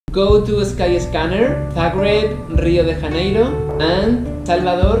Go to Skyscanner, Zagreb, Rio de Janeiro, and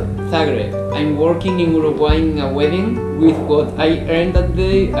Salvador, Zagreb. I'm working in Uruguay in a wedding. With what I earned that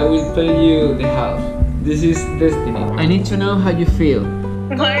day, I will pay you the half. This is destiny. I need to know how you feel.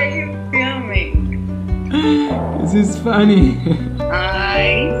 Why are you filming? This is funny.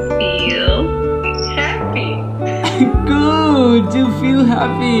 I feel happy. Good, you feel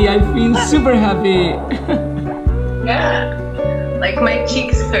happy. I feel super happy. Yeah, like my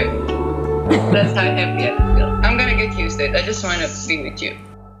cheeks hurt. That's how happy I feel. I'm gonna get used to it. I just wanna be with you.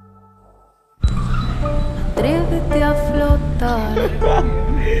 Atrévete a flotar.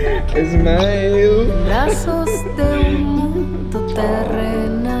 Smile. Brazos de un mundo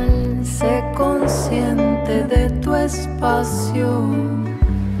terrenal. Sé consciente de tu espacio.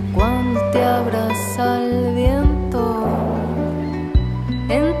 Cuando te abraza el viento,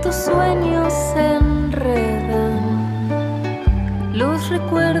 en tus sueños se enredan los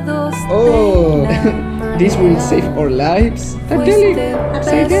recuerdos. Oh, this will save our lives.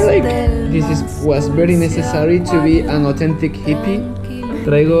 Psychedelic. This was very necessary to be an authentic hippie.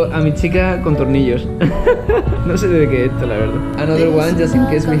 Traigo a mi chica con tornillos. No sé de qué esto, la verdad. Another one just in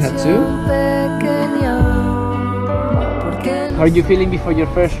case we had to. How are you feeling before your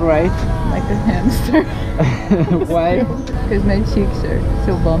first ride? Like a hamster. Why? Because my cheeks are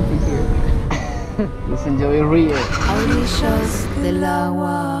so bumpy here. Let's enjoy Rio. A orillas del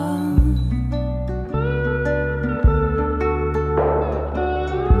agua.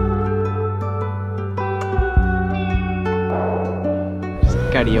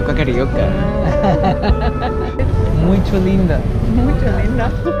 Carioca, carioca. Mucho linda. Mucho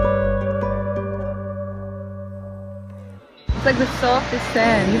linda. It's like the softest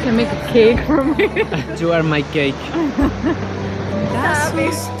sand. You can make a cake from it. You are my cake.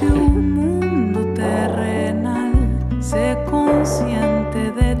 Brazos de un mundo terrenal. Sé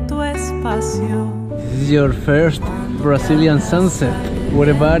consciente de tu espacio. This is your first Brazilian sunset. What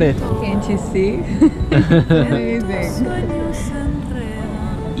about it? Can't you see? Amazing.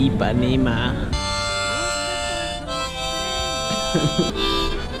 Ipanema.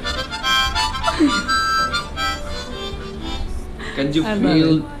 Can you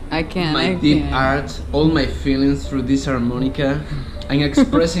feel I can't. my deep art, all my feelings through this harmonica? I'm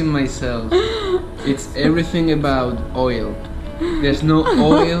expressing myself. It's everything about oil. There's no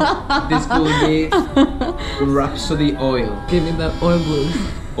oil. This will be Rhapsody oil. Give me the oil blues.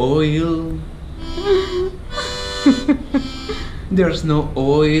 Oil. There's no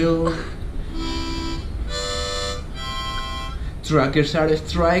oil. Trackers are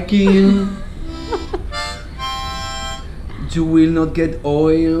striking. You will not get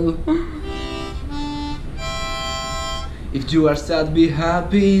oil. If you are sad, be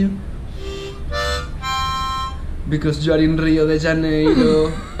happy. Because you are in Rio de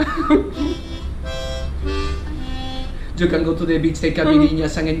Janeiro. You can go to the beach, take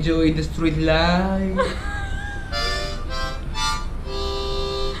caipirinhas and enjoy the street life.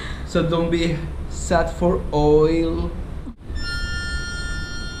 So don't be sad for oil.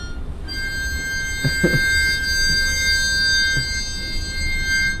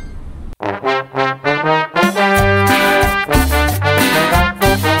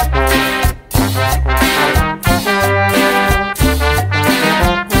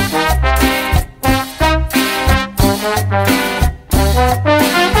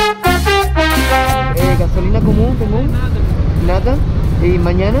 Gasolina común, nada. ¿Y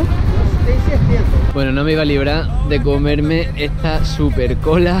mañana? Bueno, no me iba a librar de comerme esta super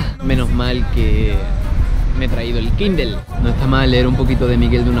cola. Menos mal que me he traído el Kindle. No está mal leer un poquito de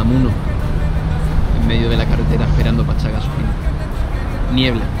Miguel de Unamuno en medio de la carretera esperando para echar gasolina.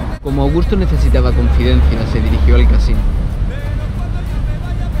 Niebla. Como Augusto necesitaba confidencia, se dirigió al casino.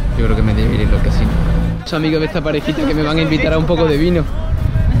 Yo creo que me debe ir al casino. Los amigos de esta parejita que me van a invitar a un poco de vino.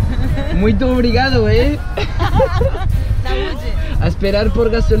 Muy obrigado, A esperar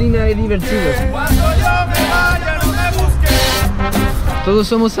por gasolina es divertido. Cuando yo me vaya, no me busques. Todos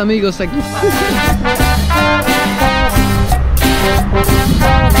somos amigos aquí.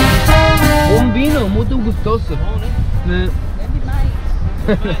 Buen vino, muy gustoso.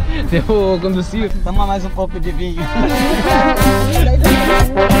 Devo conduzir. Toma mais pouco de vinho.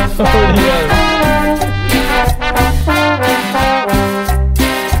 Obrigado.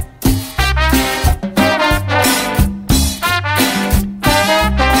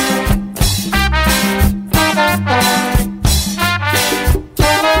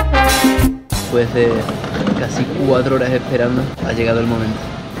 Después de casi 4 horas esperando, ha llegado el momento.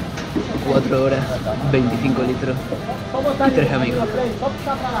 4 horas, 25 litros y 3 amigos.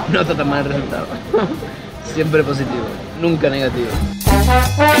 No está tan mal el resultado. Siempre positivo, nunca negativo.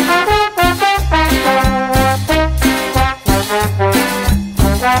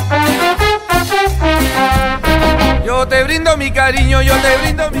 cariño, yo te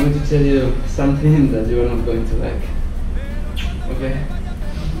brindo mi... I'm going to tell you something that you are not going to like. Okay?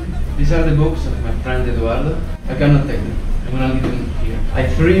 These are the books of my friend Eduardo. I cannot take them. I'm gonna leave them here. I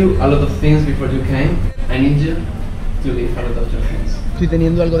threw you a lot of things before you came. I need you to leave a lot of your things. Estoy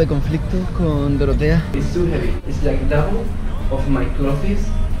teniendo algo de conflicto con Dorotea. It's too heavy. It's like double of my clothes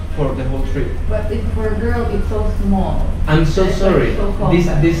for the whole trip. But if for a girl, it's so small. I'm so sorry.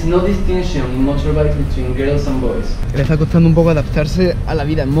 There's no distinction in motorbikes between girls and boys. Le está costando un poco adaptarse a la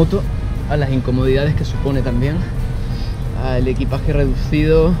vida en moto, a las incomodidades que supone también, al equipaje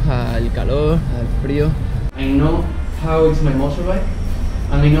reducido, al calor, al frío. I know how it's my motorbike,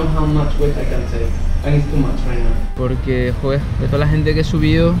 and I know how much weight I can take, and it's too much right now. Porque, joder, de toda la gente que he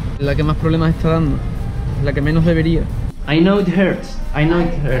subido, la que más problemas está dando, la que menos debería. I know it hurts. I know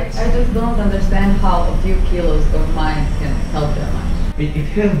it hurts. I just don't understand how a few kilos of mine can help that much. It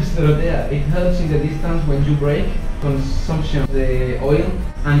helps, Dorotea. It helps in the distance when you brake, consumption of the oil,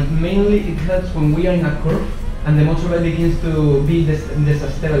 and mainly it helps when we are in a curve and the motorbike begins to be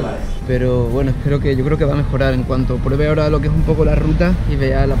destabilized. Pero bueno, yo creo que va a mejorar en cuanto pruebe ahora lo que es un poco la ruta y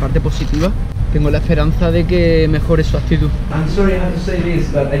vea la parte positiva. Tengo la esperanza de que mejore su actitud. I'm sorry I have to say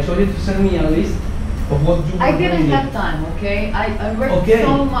this, but I told you to send me a list of what you want. I didn't have time, okay? I worked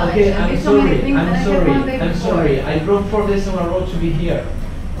so much. Okay, I I'm did so many things and I had one day I'm before. sorry. I drove 4 days on a road to be here.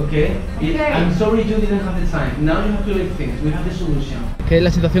 Okay? I'm sorry you didn't have the time. Now you have to leave things. We have the solution. Que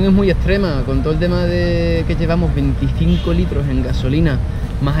la situación es muy extrema con todo el tema de que llevamos 25 litros en gasolina,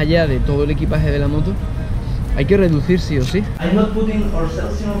 más allá de todo el equipaje de la moto. Hay que reducir sí o sí. I'm not putting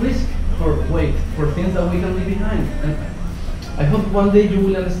ourselves in a risk for weight, for things that we can leave behind. And I hope one day you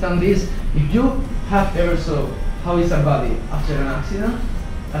will understand this. If you have ever saw how is a body after an accident,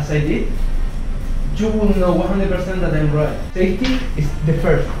 as I did, you will know 100% that I'm right. Safety is the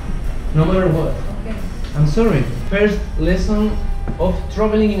first, no matter what. Okay. I'm sorry. First lesson of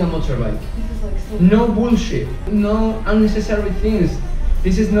traveling in a motorbike. This is like so No bullshit, no unnecessary things.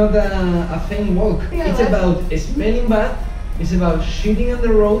 This is not a faint walk. Yeah, It's about smelling bad, it's about shitting on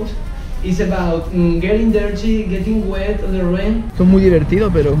the road, it's about getting dirty, getting wet on the rain. Esto es muy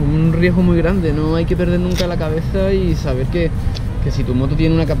divertido, pero es un riesgo muy grande. No hay que perder nunca la cabeza y saber que si tu moto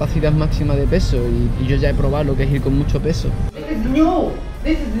tiene una capacidad máxima de peso, y yo ya he probado lo que es ir con mucho peso. This is new.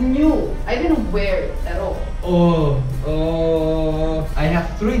 This is new. I didn't wear it at all. Oh, I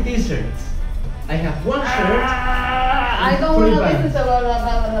have 3 t-shirts. I have 1 shirt. I don't want to listen to blah, blah,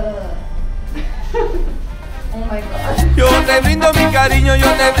 blah, blah, blah. Oh my God. Yo te brindo mi cariño,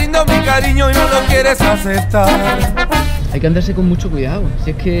 yo te brindo mi cariño y no lo quieres aceptar. Hay que andarse con mucho cuidado. Si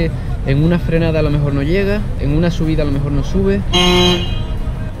es que en una frenada a lo mejor no llega, en una subida a lo mejor no sube.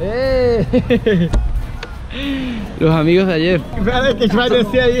 Los amigos de ayer.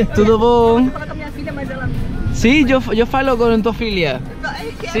 Tudo bom? Sí, yo falo con tu filia.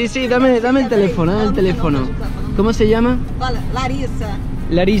 Sí, dame el teléfono, ¿Cómo se llama?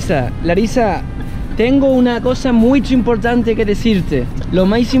 Larisa, tengo una cosa muy importante que decirte. Lo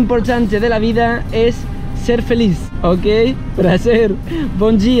más importante de la vida es ser feliz, ¿ok? Placer.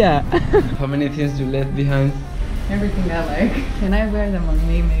 Bon dia. How many things you left behind? Everything I like. Can I wear them on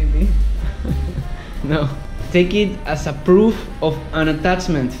me, maybe? No. Take it as a proof of an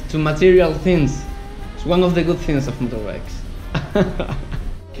attachment to material things. It's one of the good things of motorbikes.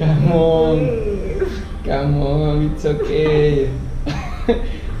 Come on, it's okay.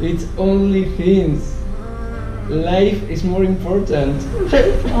 It's only things. Life is more important.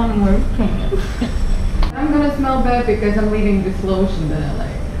 One more thing. I'm gonna smell bad because I'm leaving this lotion that I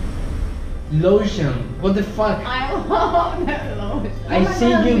like. Lotion? What the fuck? I love that lotion. I see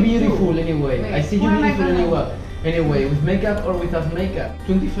you beautiful anyway. Wait, I see you what am I beautiful gonna anyway. Anyway, with makeup or without makeup.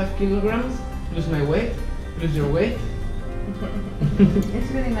 25 kilograms, lose my weight, lose your weight.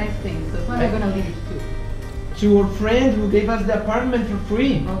 It's really nice things. So when am I gonna leave it to? To our friend who gave us the apartment for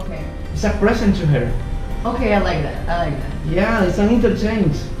free. Okay. It's a present to her. Okay, I like that. Yeah, it's an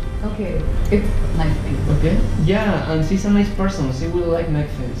interchange. Okay, it's nice things. Okay. Yeah, and she's a nice person. She will like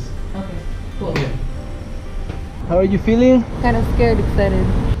nice things. Okay, cool. Okay. How are you feeling? Kind of scared, excited.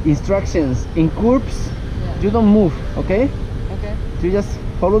 Instructions. In curves, you don't move, okay? Okay. You just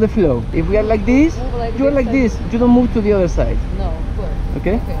follow the flow. If we are like this, Like you are like this. You don't move to the other side. No, of course.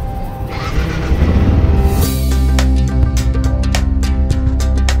 Okay? Okay.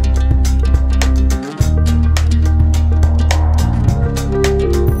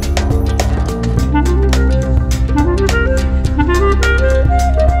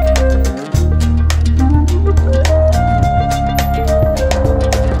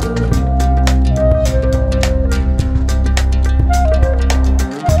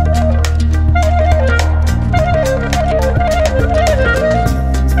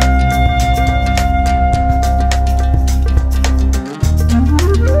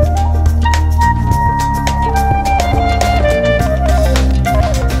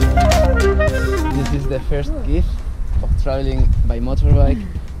 traveling by motorbike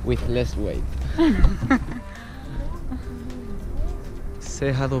with less weight.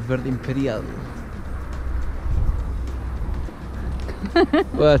 Cerrado Verde Imperial.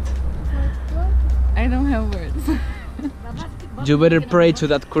 What? I don't have words. You better pray to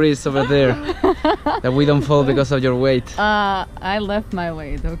that Chris over there that we don't fall because of your weight. I left my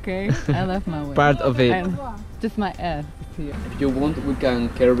weight, okay? I left my weight. Part of it. Just my ass here. If you want, we can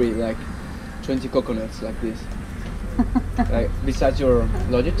carry like 20 coconuts like this. Like besides your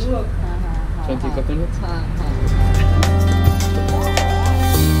luggage, 20 coconuts.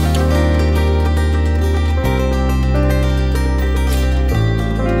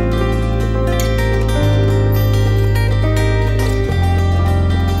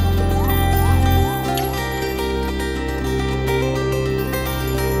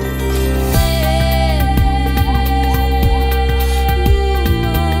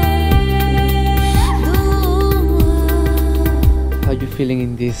 Feeling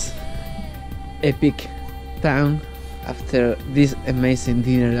in this epic town after this amazing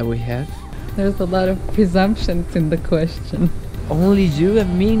dinner that we had? There's a lot of presumptions in the question. Only you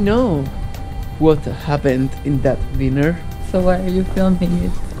and me know what happened in that dinner. So why are you filming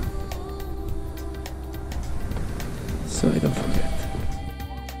it? So I don't forget.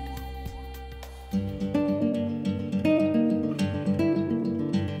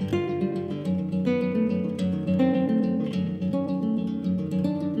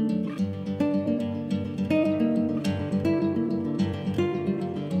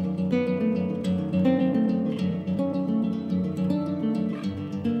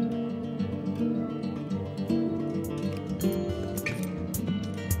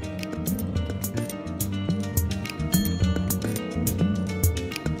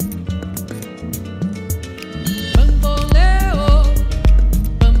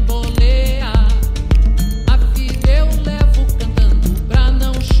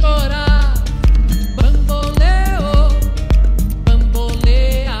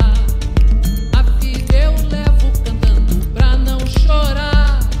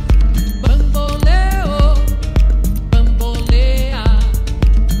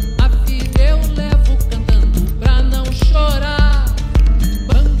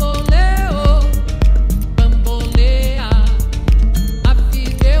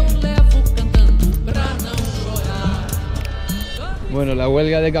 Bueno, la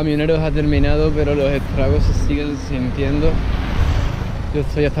huelga de camioneros ha terminado, pero los estragos se siguen sintiendo. Yo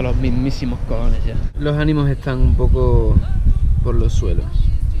estoy hasta los mismísimos cojones ya. Los ánimos están un poco por los suelos.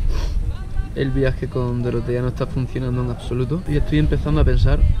 El viaje con Dorotea no está funcionando en absoluto y estoy empezando a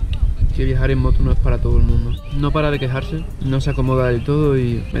pensar que viajar en moto no es para todo el mundo. No para de quejarse, no se acomoda del todo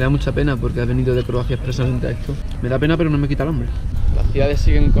y me da mucha pena porque ha venido de Croacia expresamente a esto. Me da pena, pero no me quita el hambre. Las ciudades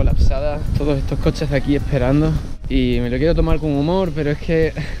siguen colapsadas, todos estos coches de aquí esperando y me lo quiero tomar con humor, pero es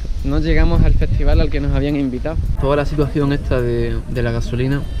que no llegamos al festival al que nos habían invitado. Toda la situación esta de la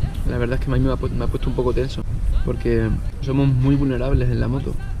gasolina, la verdad es que a mí me ha puesto un poco tenso porque somos muy vulnerables en la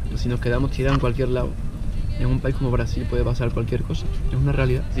moto. Si nos quedamos tirados en cualquier lado, en un país como Brasil puede pasar cualquier cosa, es una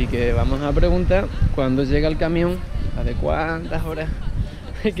realidad. Así que vamos a preguntar cuándo llega el camión, a de cuántas horas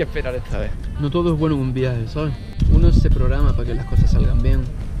hay que esperar esta vez. No todo es bueno en un viaje, ¿sabes? Uno se programa para que las cosas salgan bien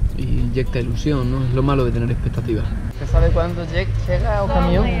y inyecta ilusión, ¿no? Es lo malo de tener expectativas. ¿Se sabe cuándo llega el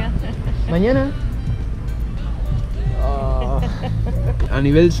camión? ¿Mañana? Oh. A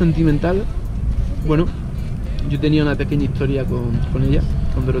nivel sentimental, bueno, yo tenía una pequeña historia con ella,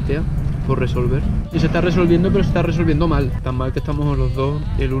 con Dorotea, por resolver. Y se está resolviendo, pero se está resolviendo mal. Tan mal que estamos los dos,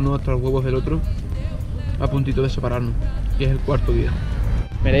 el uno hasta los huevos del otro, a puntito de separarnos. Y es el cuarto día.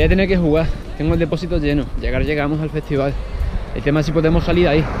 Mira, ya tenía que jugar. Tengo el depósito lleno. Llegamos al festival. El tema es si podemos salir de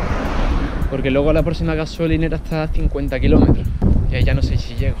ahí. Porque luego la próxima gasolinera está a 50 kilómetros. Y ahí ya no sé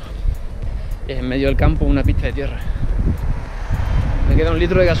si llego. Y es en medio del campo, una pista de tierra. Me queda 1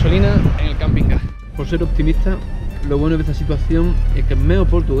 litro de gasolina en el camping gas. Por ser optimista, lo bueno de esta situación es que el meu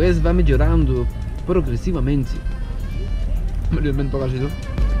portugués va mejorando progresivamente. Me lo invento casi todo.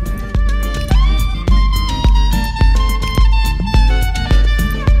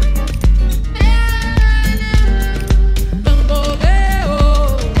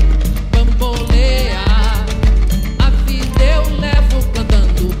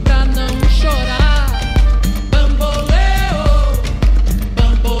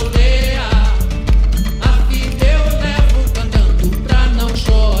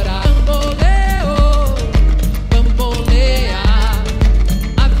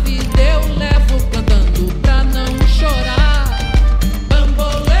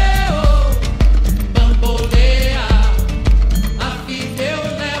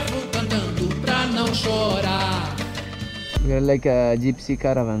 We're like a gypsy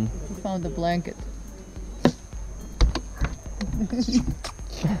caravan. We found a blanket.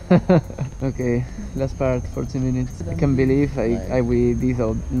 Okay, last part, 40 minutes. I can't believe we did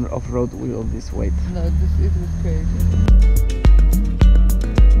off-road with all this weight. No, it was crazy.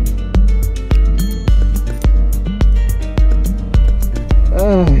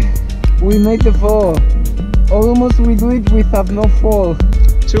 We made the fall. Almost we do it without no fall.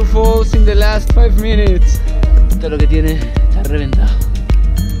 2 falls in the last 5 minutes. Todo lo que tiene está reventado.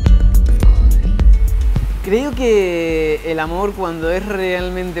 Creo que el amor, cuando es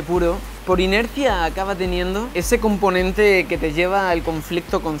realmente puro, por inercia acaba teniendo ese componente que te lleva al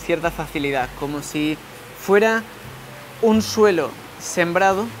conflicto con cierta facilidad, como si fuera un suelo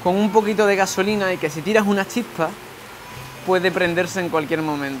sembrado con un poquito de gasolina y que si tiras una chispa puede prenderse en cualquier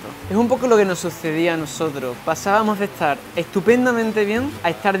momento. Es un poco lo que nos sucedía a nosotros. Pasábamos de estar estupendamente bien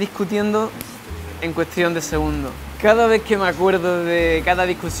a estar discutiendo en cuestión de segundos. Cada vez que me acuerdo de cada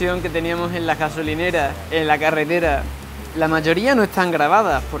discusión que teníamos en las gasolineras, en la carretera, la mayoría no están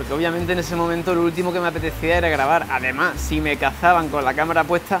grabadas, porque obviamente en ese momento lo último que me apetecía era grabar. Además, si me cazaban con la cámara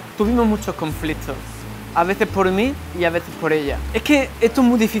puesta, tuvimos muchos conflictos. A veces por mí y a veces por ella. Es que esto es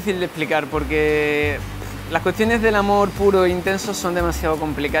muy difícil de explicar porque las cuestiones del amor puro e intenso son demasiado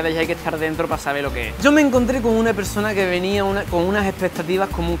complicadas y hay que estar dentro para saber lo que es. Yo me encontré con una persona que venía con unas expectativas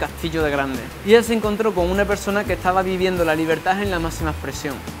como un castillo de grande. Y ella se encontró con una persona que estaba viviendo la libertad en la máxima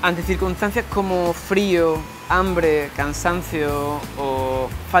expresión. Ante circunstancias como frío, hambre, cansancio o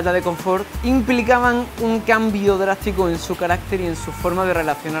falta de confort, implicaban un cambio drástico en su carácter y en su forma de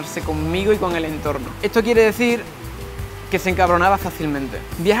relacionarse conmigo y con el entorno. Esto quiere decir que se encabronaba fácilmente.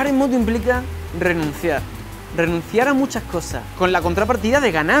 Viajar en moto implica renunciar. Renunciar a muchas cosas, con la contrapartida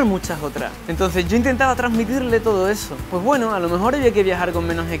de ganar muchas otras. Entonces yo intentaba transmitirle todo eso. Pues bueno, a lo mejor había que viajar con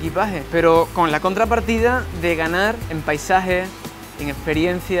menos equipaje, pero con la contrapartida de ganar en paisajes, en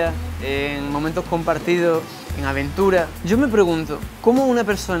experiencias, en momentos compartidos, en aventura. Yo me pregunto, ¿cómo una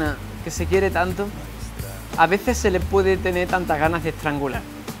persona que se quiere tanto, a veces se le puede tener tantas ganas de estrangular?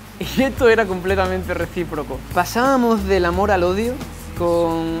 Y esto era completamente recíproco. Pasábamos del amor al odio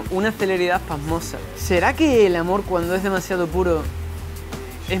con una celeridad pasmosa. ¿Será que el amor, cuando es demasiado puro,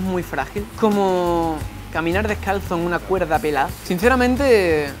 es muy frágil? Como caminar descalzo en una cuerda pelada.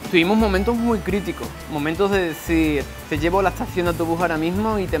 Sinceramente, tuvimos momentos muy críticos. Momentos de decir, te llevo a la estación de autobús ahora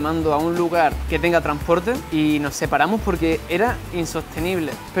mismo y te mando a un lugar que tenga transporte, y nos separamos porque era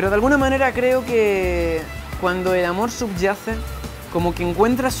insostenible. Pero de alguna manera creo que cuando el amor subyace, como que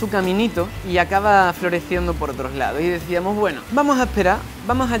encuentra su caminito y acaba floreciendo por otros lados. Y decíamos, bueno, vamos a esperar,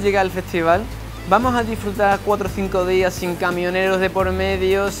 vamos a llegar al festival, vamos a disfrutar 4 o 5 días sin camioneros de por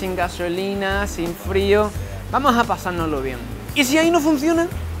medio, sin gasolina, sin frío, vamos a pasárnoslo bien. Y si ahí no funciona,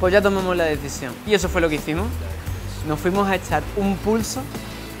 pues ya tomamos la decisión. Y eso fue lo que hicimos. Nos fuimos a echar un pulso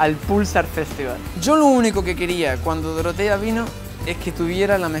al Pulsar Festival. Yo lo único que quería cuando Dorotea vino es que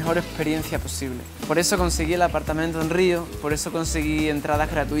tuviera la mejor experiencia posible. Por eso conseguí el apartamento en Río, por eso conseguí entradas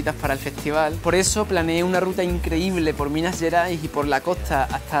gratuitas para el festival, por eso planeé una ruta increíble por Minas Gerais y por la costa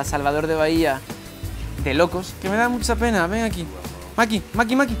hasta Salvador de Bahía, de locos, que me da mucha pena. Ven aquí. Maki,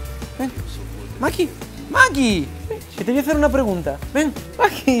 ven. Maki, que te voy a hacer una pregunta. Ven,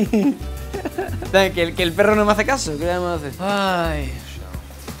 Maki. que el perro no me hace caso, ¿qué le vamos a hacer? Ay,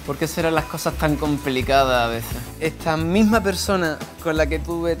 ¿por qué serán las cosas tan complicadas a veces? Esta misma persona con la que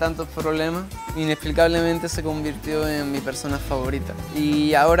tuve tantos problemas, inexplicablemente se convirtió en mi persona favorita.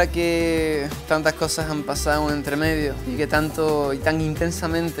 Y ahora que tantas cosas han pasado entre medio y que tanto y tan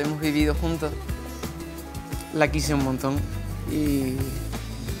intensamente hemos vivido juntos, la quise un montón y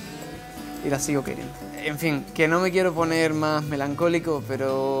la sigo queriendo. En fin, que no me quiero poner más melancólico,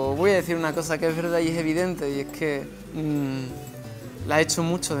 pero voy a decir una cosa que es verdad y es evidente, y es que la he hecho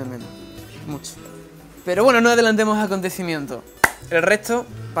mucho de menos, mucho. Pero bueno, no adelantemos acontecimientos. El resto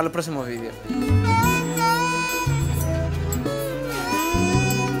para los próximos vídeos.